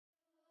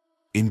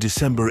In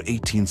December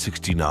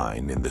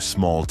 1869, in the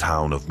small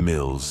town of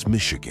Mills,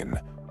 Michigan,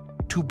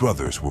 two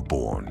brothers were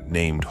born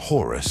named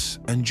Horace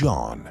and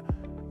John,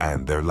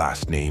 and their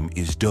last name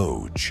is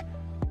Doge.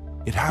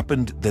 It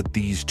happened that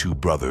these two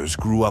brothers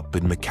grew up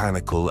in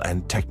mechanical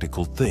and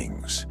technical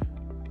things.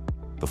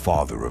 The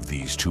father of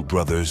these two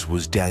brothers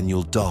was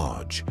Daniel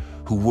Dodge,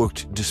 who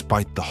worked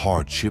despite the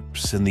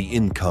hardships and the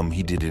income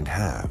he didn't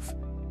have.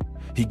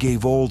 He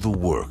gave all the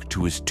work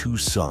to his two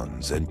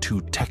sons and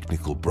two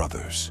technical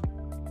brothers.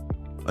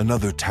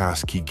 Another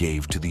task he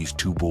gave to these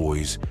two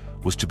boys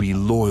was to be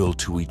loyal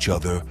to each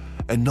other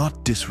and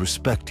not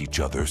disrespect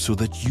each other so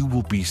that you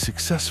will be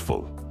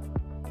successful.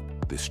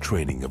 This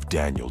training of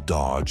Daniel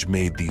Dodge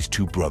made these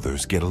two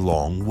brothers get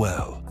along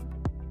well.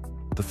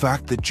 The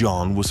fact that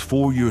John was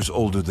 4 years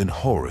older than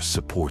Horace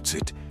supports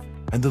it,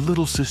 and the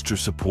little sister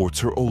supports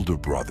her older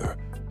brother,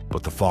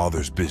 but the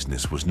father's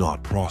business was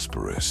not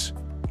prosperous.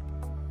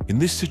 In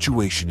this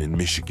situation in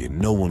Michigan,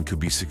 no one could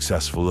be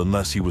successful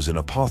unless he was an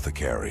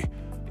apothecary,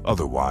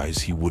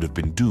 otherwise he would have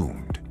been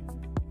doomed.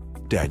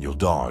 Daniel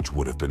Dodge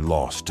would have been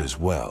lost as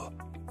well.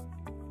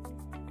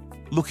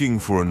 Looking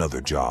for another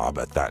job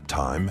at that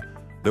time,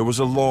 there was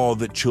a law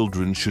that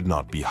children should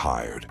not be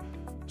hired,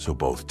 so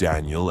both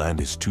Daniel and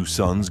his two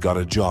sons got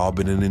a job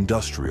in an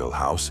industrial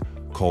house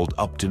called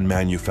Upton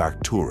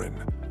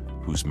Manufacturing,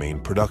 whose main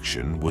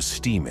production was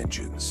steam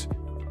engines.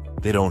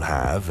 They don't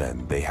have,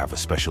 and they have a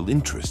special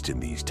interest in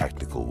these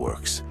technical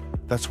works.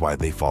 That's why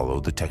they follow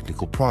the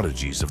technical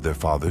prodigies of their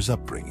father's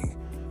upbringing,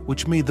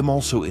 which made them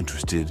also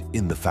interested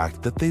in the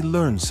fact that they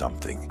learn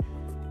something.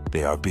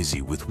 They are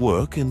busy with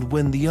work, and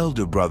when the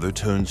elder brother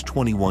turns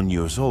 21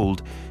 years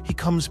old, he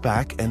comes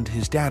back and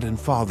his dad and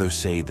father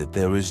say that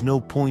there is no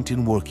point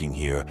in working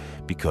here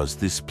because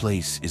this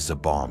place is a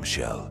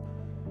bombshell.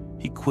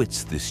 He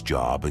quits this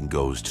job and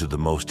goes to the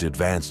most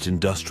advanced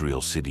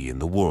industrial city in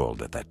the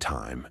world at that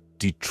time,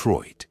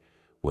 Detroit,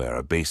 where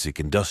a basic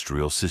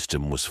industrial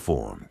system was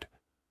formed.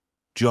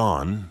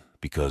 John,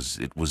 because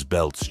it was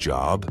Belt's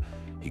job,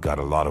 he got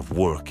a lot of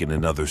work in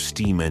another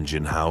steam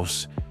engine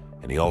house,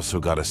 and he also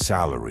got a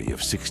salary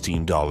of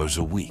 $16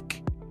 a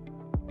week.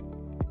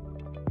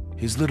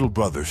 His little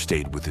brother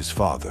stayed with his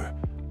father,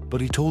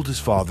 but he told his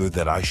father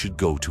that I should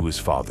go to his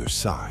father's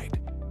side.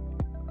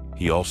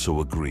 He also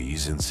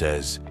agrees and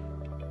says,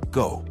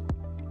 "Go.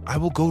 I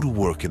will go to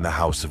work in the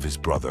house of his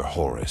brother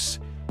Horace,"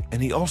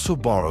 and he also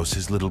borrows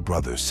his little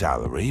brother's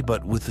salary,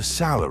 but with a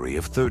salary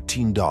of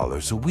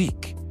 $13 a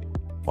week.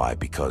 Why?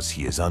 Because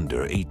he is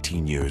under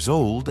 18 years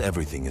old,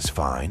 everything is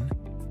fine.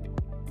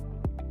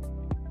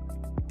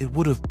 It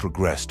would have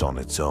progressed on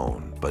its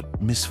own,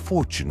 but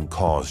misfortune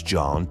caused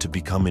John to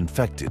become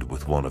infected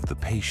with one of the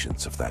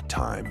patients of that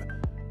time,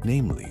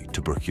 namely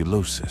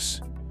tuberculosis.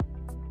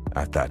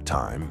 At that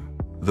time,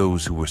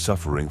 those who were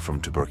suffering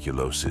from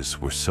tuberculosis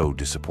were so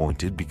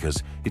disappointed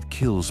because it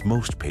kills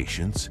most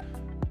patients,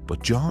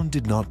 but John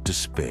did not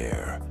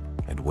despair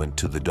and went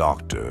to the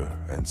doctor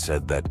and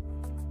said that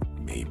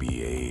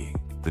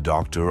the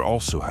doctor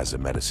also has a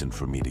medicine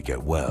for me to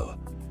get well,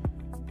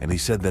 and he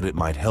said that it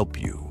might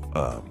help you,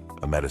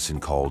 a medicine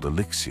called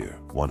Elixir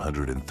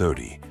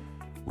 130,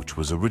 which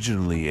was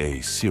originally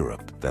a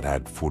syrup that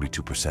had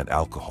 42%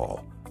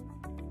 alcohol.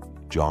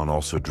 John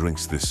also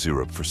drinks this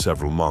syrup for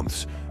several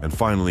months, and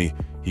finally,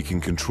 he can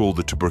control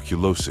the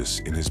tuberculosis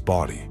in his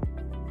body.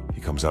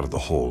 He comes out of the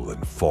hole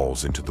and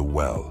falls into the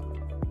well.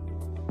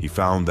 He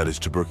found that his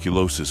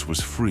tuberculosis was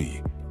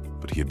free,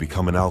 but he had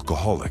become an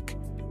alcoholic.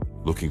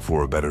 Looking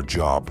for a better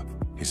job,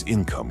 his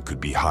income could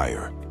be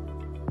higher.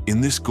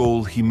 In this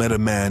goal, he met a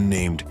man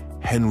named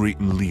Henry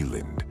M.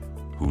 Leland,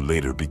 who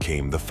later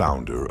became the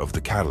founder of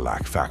the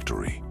Cadillac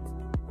factory.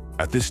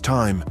 At this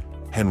time,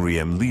 Henry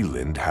M.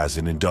 Leland has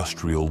an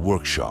industrial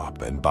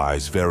workshop and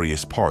buys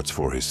various parts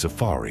for his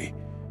Safari,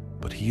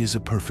 but he is a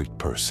perfect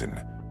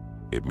person.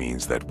 It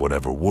means that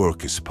whatever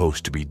work is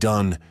supposed to be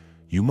done,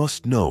 you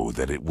must know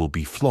that it will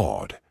be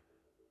flawed.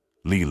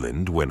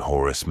 Leland, when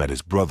Horace met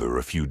his brother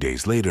a few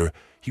days later,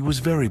 he was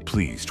very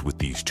pleased with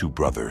these two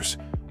brothers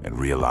and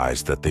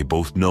realized that they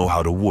both know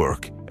how to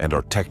work and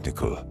are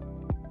technical.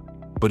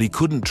 But he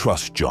couldn't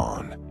trust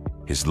John.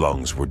 His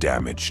lungs were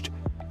damaged,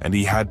 and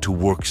he had to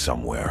work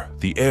somewhere.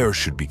 The air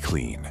should be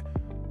clean.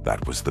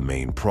 That was the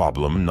main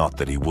problem, not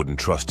that he wouldn't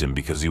trust him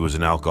because he was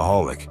an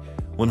alcoholic.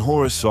 When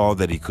Horace saw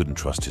that he couldn't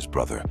trust his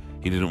brother,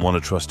 he didn't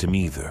want to trust him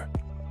either.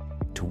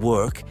 To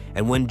work,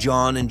 and when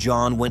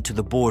John went to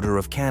the border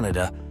of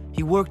Canada,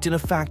 he worked in a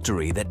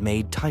factory that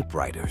made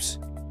typewriters.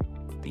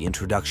 The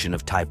introduction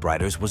of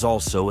typewriters was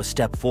also a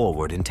step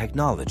forward in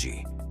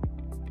technology.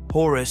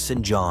 Horace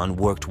and John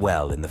worked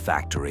well in the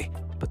factory,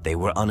 but they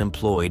were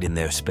unemployed in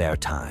their spare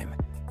time.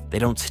 They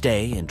don't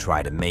stay and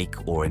try to make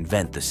or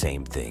invent the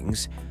same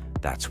things.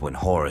 That's when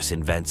Horace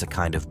invents a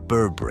kind of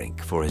burr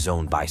brake for his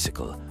own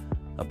bicycle,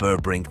 a burr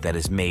brake that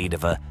is made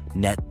of a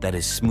net that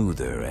is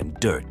smoother and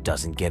dirt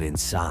doesn't get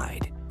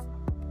inside.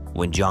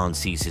 When John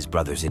sees his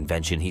brother's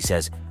invention, he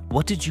says,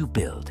 "What did you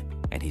build?"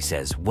 And he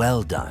says,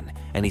 "Well done."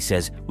 And he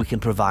says, "We can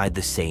provide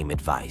the same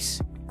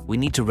advice. We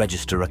need to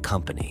register a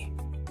company."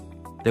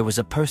 There was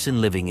a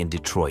person living in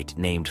Detroit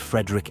named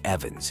Frederick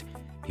Evans.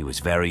 He was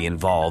very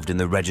involved in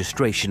the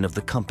registration of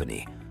the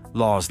company.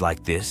 Laws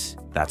like this,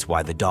 that's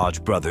why the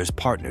Dodge brothers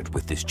partnered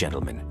with this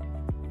gentleman.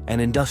 An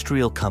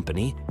industrial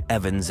company,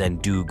 Evans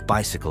and Doog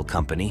Bicycle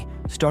Company,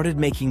 started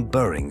making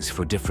burrings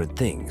for different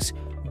things.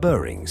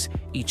 Burrings,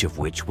 each of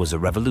which was a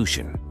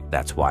revolution.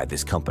 That's why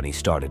this company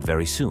started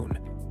very soon.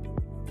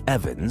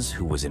 Evans,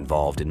 who was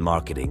involved in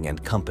marketing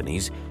and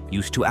companies,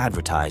 used to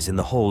advertise in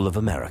the whole of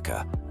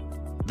America.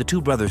 The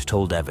two brothers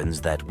told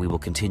Evans that we will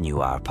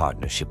continue our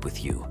partnership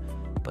with you,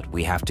 but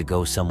we have to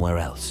go somewhere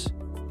else.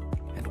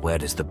 And where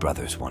does the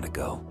brothers want to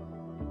go?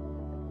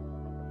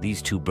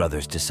 These two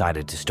brothers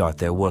decided to start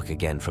their work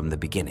again from the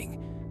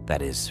beginning,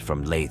 that is,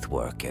 from lathe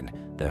work, and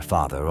their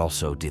father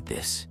also did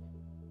this.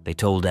 They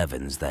told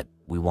Evans that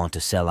we want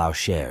to sell our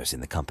shares in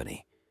the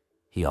company.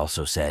 He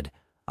also said,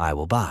 I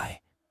will buy.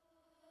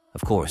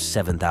 Of course,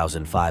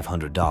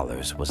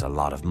 $7,500 was a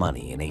lot of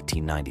money in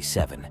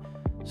 1897,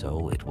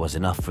 so it was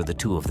enough for the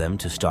two of them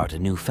to start a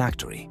new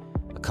factory,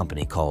 a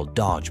company called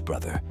Dodge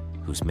Brother,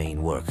 whose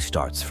main work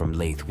starts from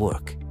lathe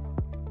work.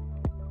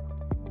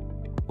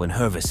 When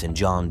Hervis and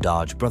John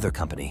Dodge Brother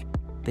Company,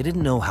 they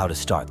didn't know how to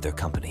start their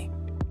company.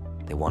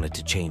 They wanted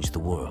to change the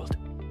world.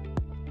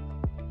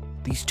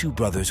 These two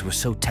brothers were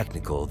so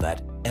technical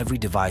that every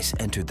device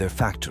entered their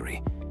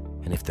factory,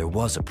 and if there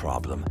was a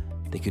problem,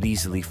 they could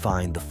easily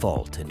find the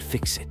fault and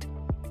fix it.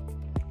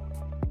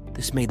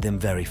 This made them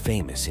very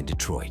famous in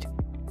Detroit.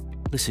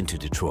 Listen to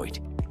Detroit,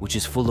 which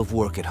is full of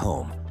work at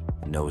home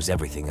and knows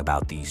everything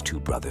about these two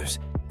brothers,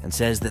 and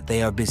says that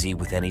they are busy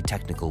with any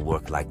technical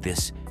work like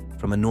this,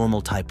 from a normal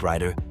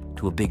typewriter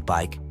to a big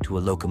bike to a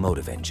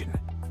locomotive engine.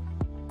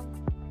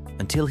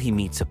 Until he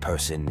meets a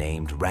person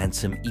named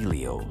Ransom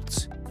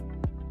Olds.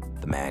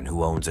 The man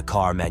who owns a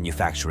car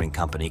manufacturing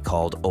company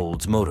called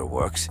Olds Motor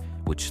Works,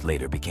 which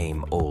later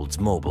became Olds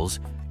Mobiles,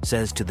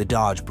 says to the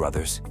Dodge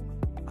brothers,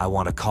 I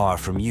want a car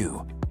from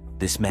you.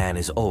 This man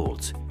is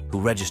Olds, who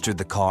registered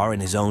the car in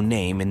his own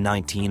name in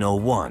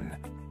 1901.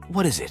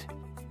 What is it?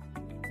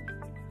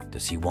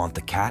 Does he want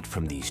the cat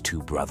from these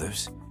two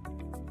brothers?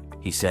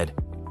 He said,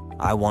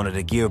 I wanted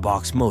a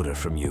gearbox motor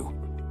from you.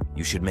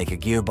 You should make a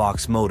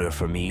gearbox motor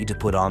for me to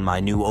put on my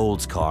new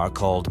Olds car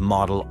called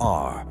Model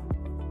R.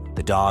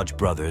 The Dodge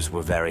brothers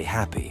were very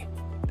happy.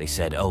 They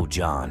said, oh,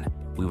 John,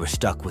 we were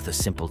stuck with a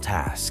simple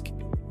task.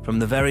 From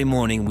the very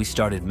morning we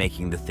started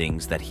making the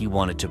things that he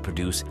wanted to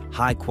produce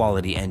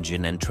high-quality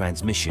engine and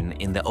transmission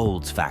in the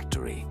Olds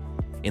factory.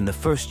 In the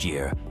first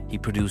year, he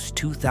produced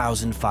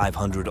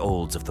 2,500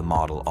 Olds of the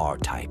Model R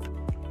type.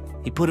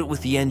 He put it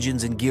with the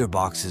engines and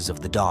gearboxes of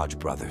the Dodge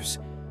brothers.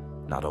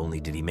 Not only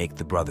did he make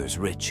the brothers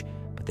rich,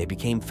 but they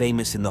became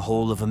famous in the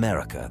whole of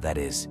America, that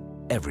is,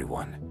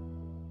 everyone.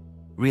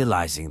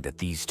 Realizing that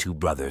these two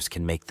brothers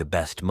can make the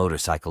best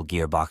motorcycle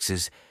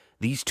gearboxes,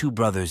 these two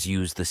brothers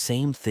use the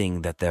same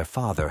thing that their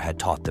father had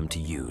taught them to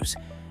use,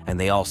 and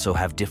they also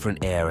have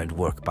different air and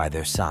work by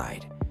their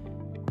side.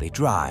 They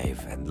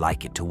drive and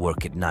like it to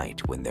work at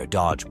night when their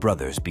Dodge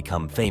brothers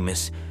become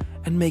famous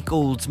and make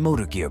Olds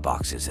motor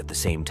gearboxes at the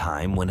same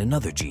time when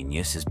another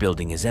genius is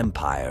building his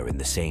empire in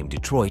the same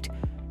Detroit,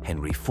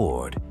 Henry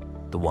Ford,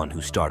 the one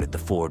who started the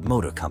Ford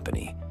Motor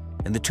Company.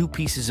 And the two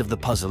pieces of the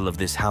puzzle of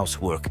this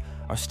housework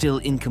are still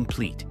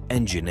incomplete: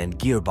 engine and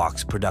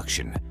gearbox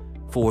production.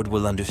 Ford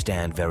will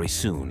understand very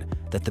soon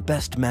that the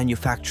best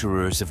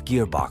manufacturers of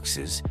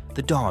gearboxes,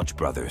 the Dodge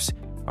brothers,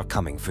 are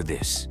coming for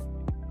this.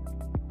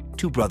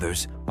 Two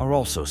brothers are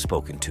also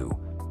spoken to.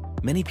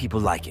 Many people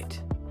like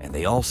it, and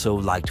they also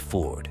liked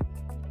Ford.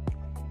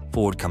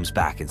 Ford comes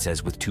back and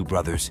says with two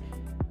brothers,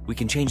 we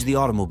can change the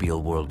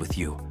automobile world with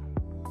you.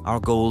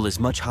 Our goal is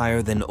much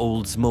higher than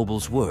Olds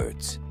Mobile's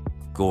words.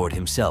 Gord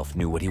himself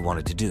knew what he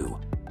wanted to do.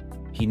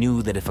 He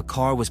knew that if a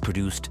car was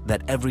produced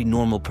that every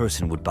normal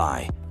person would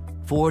buy,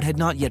 Ford had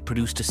not yet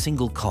produced a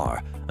single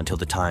car until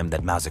the time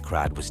that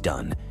Mazzacrad was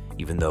done.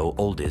 Even though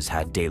Olds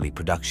had daily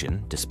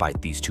production,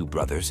 despite these two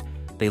brothers,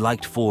 they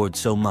liked Ford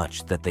so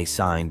much that they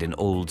signed an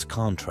Olds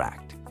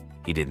contract.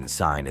 He didn't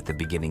sign at the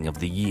beginning of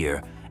the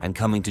year, and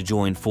coming to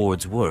join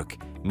Ford's work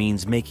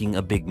means making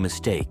a big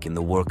mistake in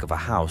the work of a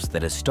house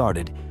that has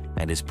started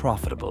and is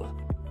profitable.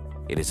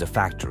 It is a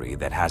factory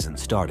that hasn't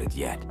started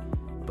yet,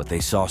 but they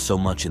saw so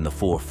much in the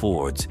four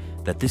Fords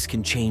that this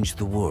can change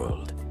the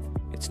world.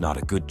 It's not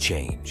a good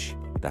change.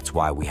 That's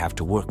why we have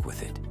to work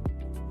with it.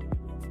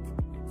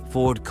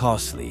 Ford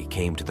Costley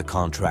came to the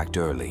contract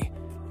early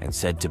and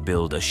said to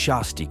build a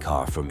chassis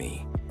car for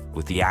me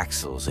with the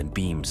axles and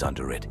beams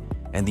under it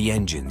and the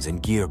engines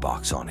and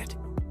gearbox on it.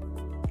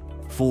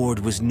 Ford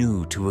was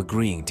new to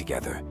agreeing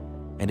together,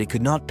 and it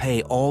could not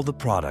pay all the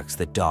products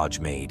that Dodge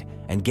made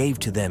and gave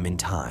to them in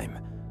time,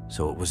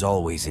 so it was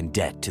always in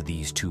debt to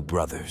these two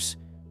brothers.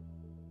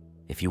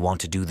 If you want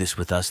to do this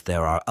with us,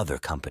 there are other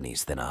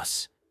companies than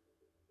us.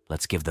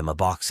 Let's give them a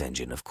box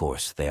engine, of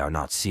course. They are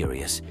not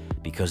serious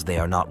because they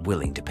are not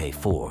willing to pay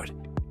Ford.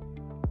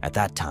 At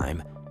that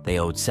time, they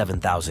owed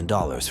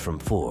 $7,000 from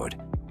Ford,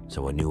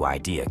 so a new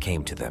idea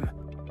came to them.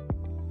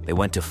 They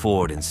went to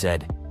Ford and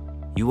said,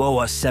 "You owe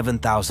us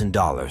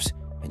 $7,000.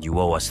 and you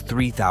owe us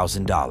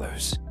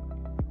 $3,000.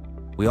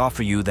 We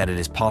offer you that it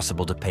is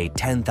possible to pay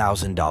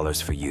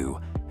 $10,000 for you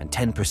and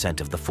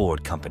 10% of the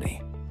Ford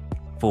company.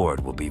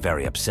 Ford will be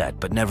very upset,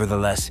 but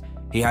nevertheless,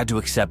 he had to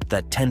accept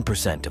that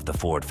 10% of the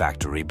Ford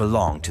factory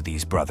belonged to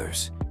these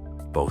brothers.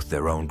 Both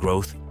their own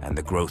growth and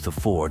the growth of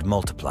Ford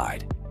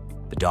multiplied.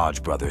 The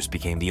Dodge brothers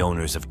became the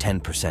owners of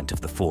 10%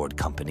 of the Ford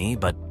company,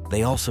 but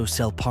they also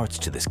sell parts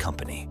to this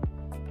company.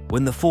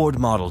 When the Ford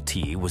Model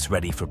T was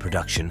ready for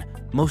production,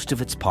 most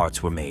of its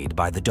parts were made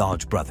by the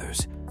Dodge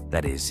brothers.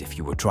 That is, if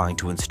you were trying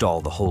to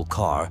install the whole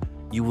car,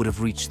 you would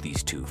have reached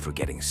these two for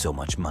getting so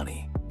much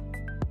money.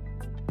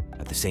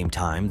 At the same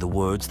time, the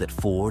words that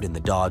Ford and the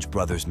Dodge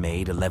brothers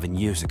made 11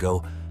 years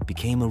ago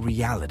became a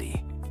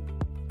reality.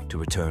 To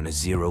return a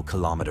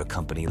zero-kilometer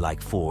company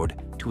like Ford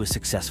to a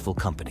successful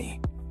company.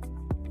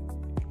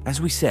 As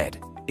we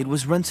said, it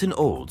was Renson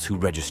Olds who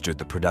registered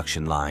the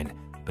production line,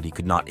 but he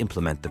could not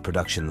implement the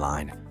production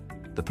line.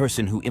 The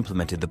person who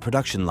implemented the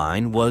production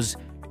line was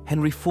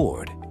Henry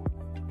Ford.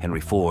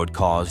 Henry Ford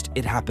caused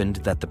it happened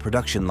that the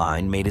production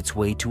line made its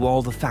way to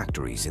all the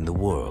factories in the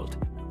world.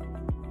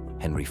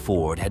 Henry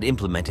Ford had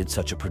implemented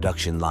such a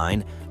production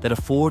line that a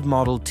Ford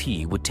Model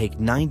T would take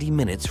 90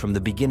 minutes from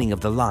the beginning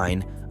of the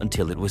line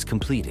until it was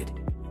completed.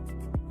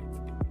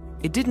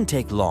 It didn't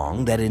take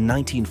long that in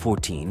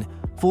 1914,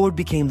 Ford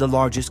became the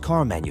largest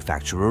car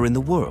manufacturer in the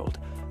world,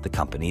 the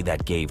company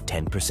that gave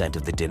 10%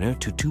 of the dinner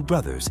to two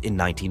brothers in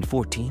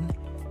 1914.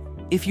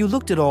 If you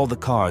looked at all the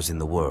cars in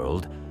the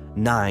world,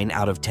 9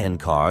 out of 10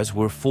 cars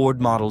were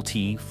Ford Model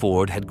T.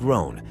 Ford had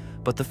grown,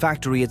 but the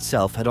factory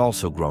itself had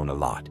also grown a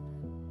lot.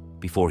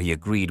 Before he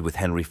agreed with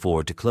Henry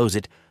Ford to close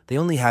it, they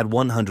only had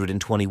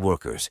 120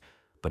 workers,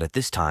 but at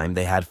this time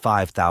they had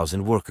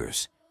 5,000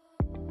 workers.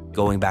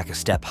 Going back a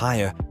step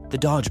higher, the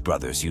Dodge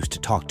brothers used to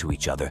talk to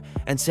each other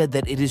and said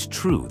that it is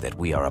true that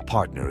we are a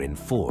partner in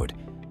Ford,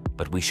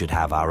 but we should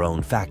have our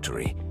own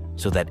factory,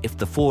 so that if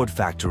the Ford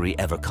factory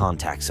ever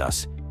contacts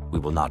us, we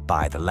will not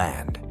buy the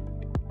land.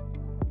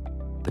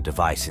 The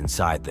device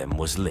inside them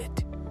was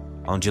lit.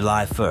 On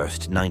July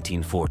 1st,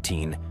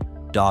 1914,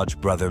 Dodge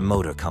Brother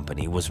Motor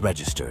Company was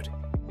registered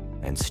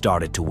and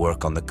started to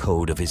work on the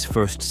code of his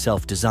first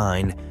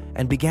self-design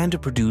and began to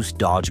produce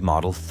Dodge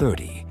Model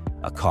 30,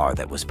 a car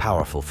that was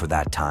powerful for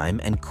that time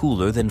and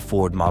cooler than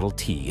Ford Model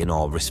T in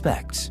all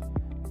respects.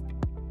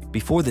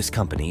 Before this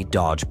company,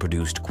 Dodge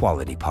produced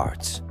quality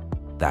parts.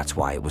 That's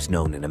why it was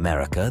known in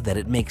America that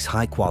it makes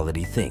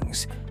high-quality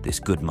things. This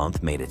good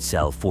month made it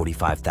sell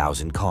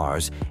 45,000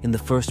 cars in the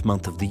first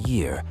month of the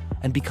year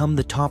and become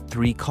the top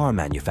 3 car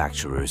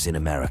manufacturers in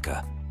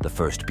America, the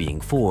first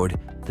being Ford,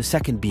 the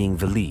second being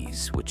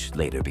Valise, which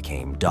later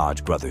became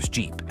Dodge Brothers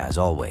Jeep, as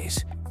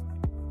always.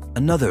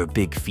 Another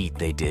big feat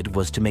they did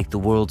was to make the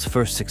world's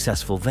first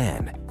successful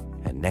van,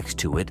 and next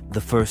to it, the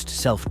first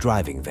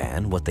self-driving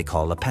van, what they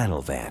call a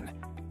panel van.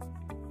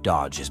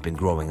 Dodge has been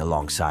growing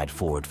alongside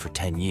Ford for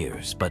 10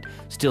 years, but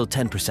still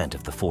 10%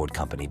 of the Ford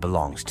company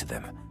belongs to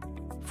them.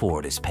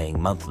 Ford is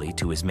paying monthly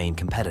to his main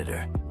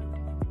competitor.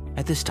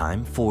 At this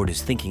time, Ford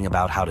is thinking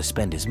about how to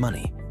spend his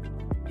money.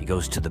 He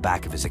goes to the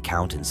back of his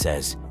account and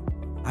says,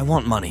 "I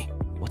want money.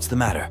 What's the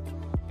matter?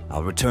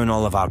 I'll return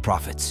all of our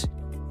profits.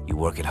 You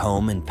work at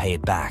home and pay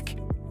it back."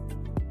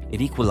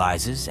 It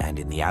equalizes, and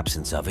in the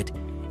absence of it,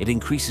 it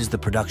increases the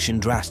production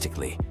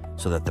drastically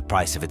so that the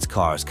price of its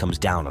cars comes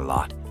down a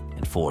lot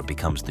and Ford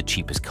becomes the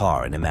cheapest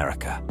car in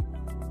America.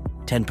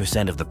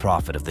 10% of the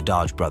profit of the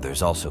Dodge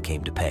brothers also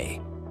came to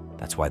pay.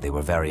 That's why they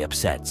were very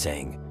upset,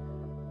 saying,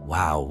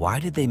 "Wow, why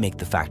did they make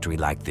the factory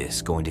like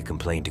this?" Going to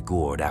complain to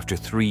Gord after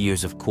 3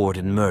 years of court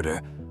and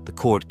murder, the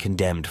court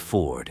condemned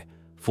Ford.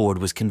 Ford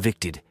was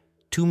convicted.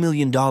 $2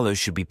 million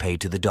should be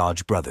paid to the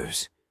Dodge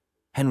brothers.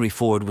 Henry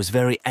Ford was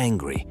very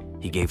angry.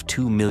 He gave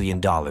 $2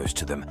 million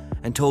to them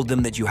and told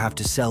them that you have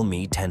to sell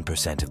me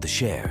 10% of the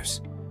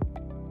shares.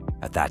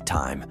 At that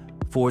time,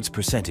 Ford's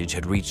percentage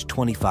had reached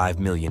 $25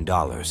 million,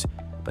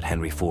 but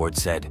Henry Ford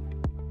said,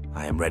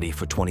 "I am ready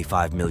for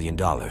 $25 million.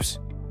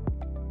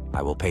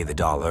 I will pay the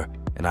dollar,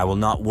 and I will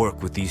not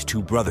work with these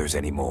two brothers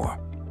anymore."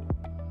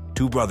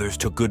 Two brothers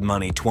took good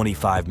money,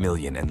 $25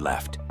 million, and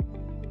left.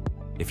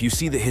 If you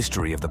see the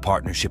history of the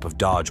partnership of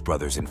Dodge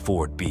brothers and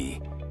Ford B,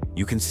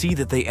 you can see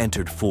that they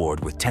entered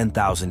Ford with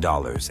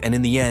 $10,000, and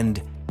in the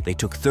end, they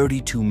took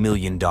 $32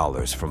 million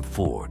from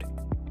Ford.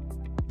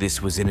 This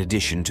was in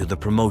addition to the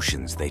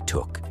promotions they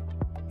took.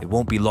 It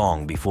won't be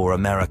long before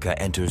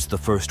America enters the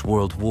First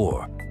World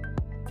War.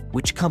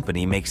 Which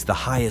company makes the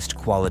highest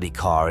quality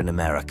car in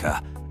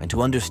America? And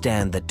to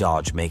understand that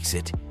Dodge makes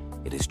it,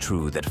 it is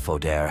true that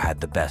Ford had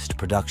the best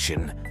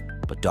production,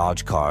 but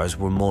Dodge cars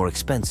were more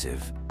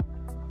expensive.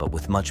 But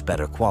with much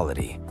better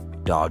quality,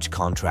 Dodge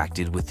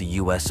contracted with the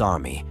U.S.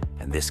 Army,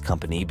 and this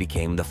company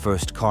became the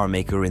first car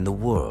maker in the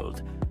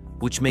world,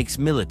 which makes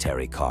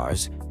military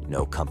cars.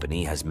 No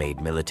company has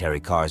made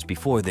military cars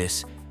before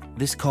this.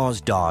 This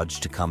caused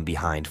Dodge to come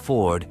behind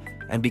Ford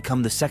and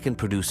become the second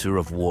producer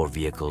of war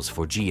vehicles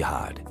for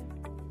jihad.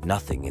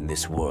 Nothing in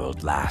this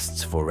world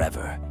lasts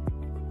forever.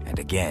 And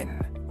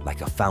again,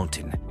 like a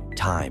fountain,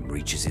 time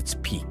reaches its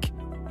peak.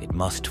 it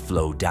must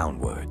flow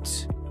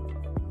downwards.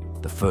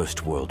 The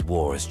First World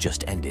War has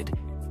just ended,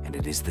 and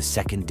it is the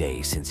second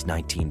day since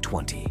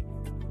 1920.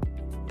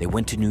 They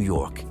went to New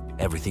York,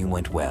 everything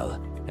went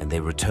well, and they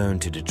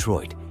returned to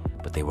Detroit,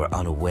 but they were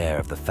unaware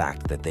of the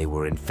fact that they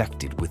were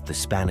infected with the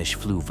Spanish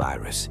flu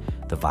virus,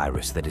 the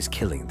virus that is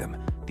killing them,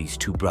 these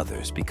two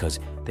brothers, because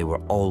they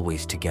were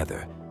always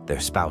together. Their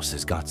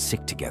spouses got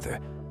sick together,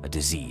 a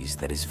disease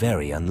that is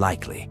very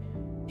unlikely.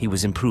 He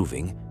was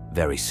improving.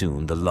 Very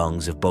soon, the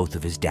lungs of both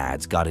of his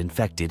dads got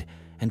infected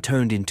and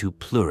turned into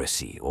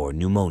pleurisy or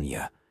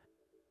pneumonia.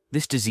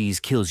 This disease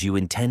kills you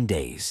in 10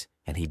 days,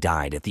 and he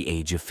died at the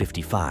age of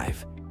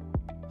 55.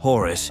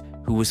 Horace,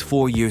 who was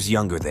 4 years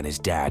younger than his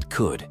dad,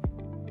 could.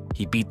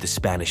 He beat the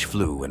Spanish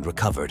flu and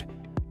recovered,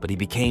 but he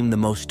became the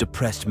most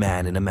depressed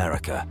man in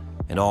America,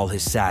 and all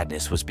his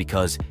sadness was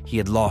because he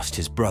had lost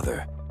his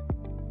brother.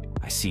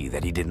 I see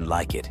that he didn't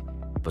like it,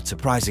 but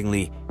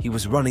surprisingly, he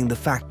was running the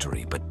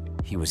factory, but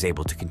he was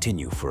able to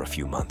continue for a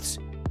few months.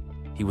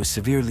 He was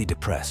severely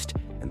depressed,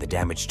 and the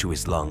damage to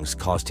his lungs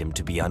caused him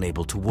to be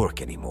unable to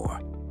work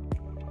anymore.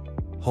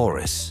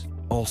 Horace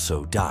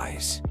also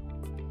dies.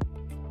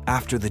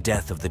 After the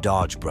death of the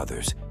Dodge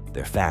brothers,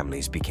 their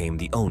families became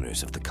the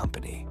owners of the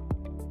company.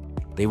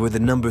 They were the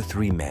number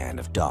 3 man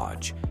of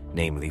Dodge,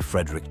 namely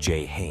Frederick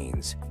J.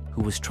 Haynes,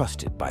 who was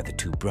trusted by the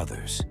two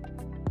brothers.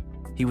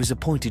 He was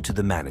appointed to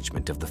the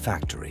management of the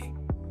factory.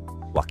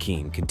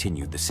 Joaquin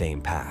continued the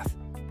same path.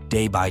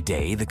 Day by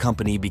day, the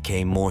company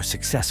became more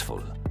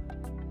successful.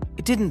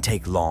 It didn't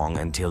take long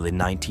until in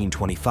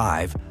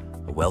 1925,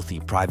 a wealthy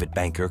private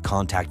banker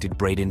contacted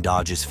Braden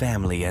Dodge's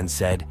family and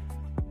said,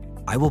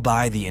 "I will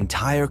buy the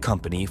entire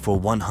company for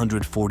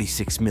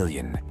 $146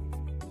 million.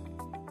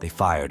 They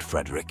fired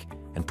Frederick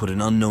and put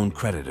an unknown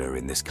creditor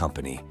in this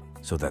company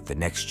so that the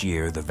next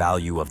year the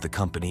value of the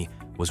company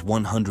was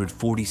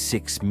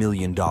 $146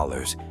 million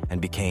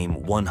and became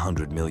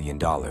 $100 million.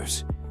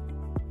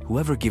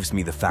 Whoever gives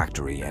me the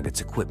factory and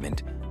its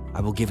equipment,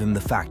 I will give him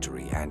the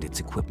factory and its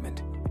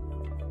equipment."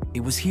 It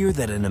was here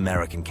that an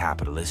American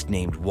capitalist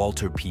named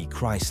Walter P.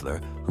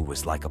 Chrysler, who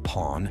was like a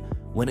pawn,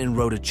 went and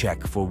wrote a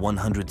check for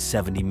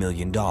 $170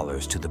 million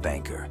to the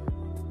banker.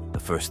 The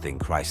first thing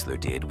Chrysler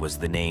did was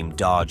the name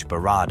Dodge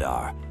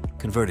Baradar,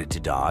 converted to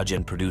Dodge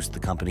and produced the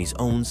company's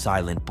own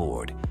silent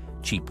board,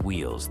 cheap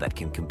wheels that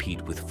can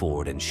compete with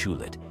Ford and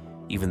Schulet,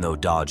 even though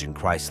Dodge and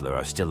Chrysler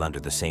are still under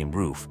the same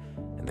roof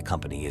and the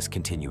company is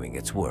continuing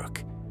its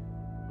work.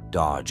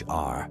 Dodge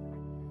are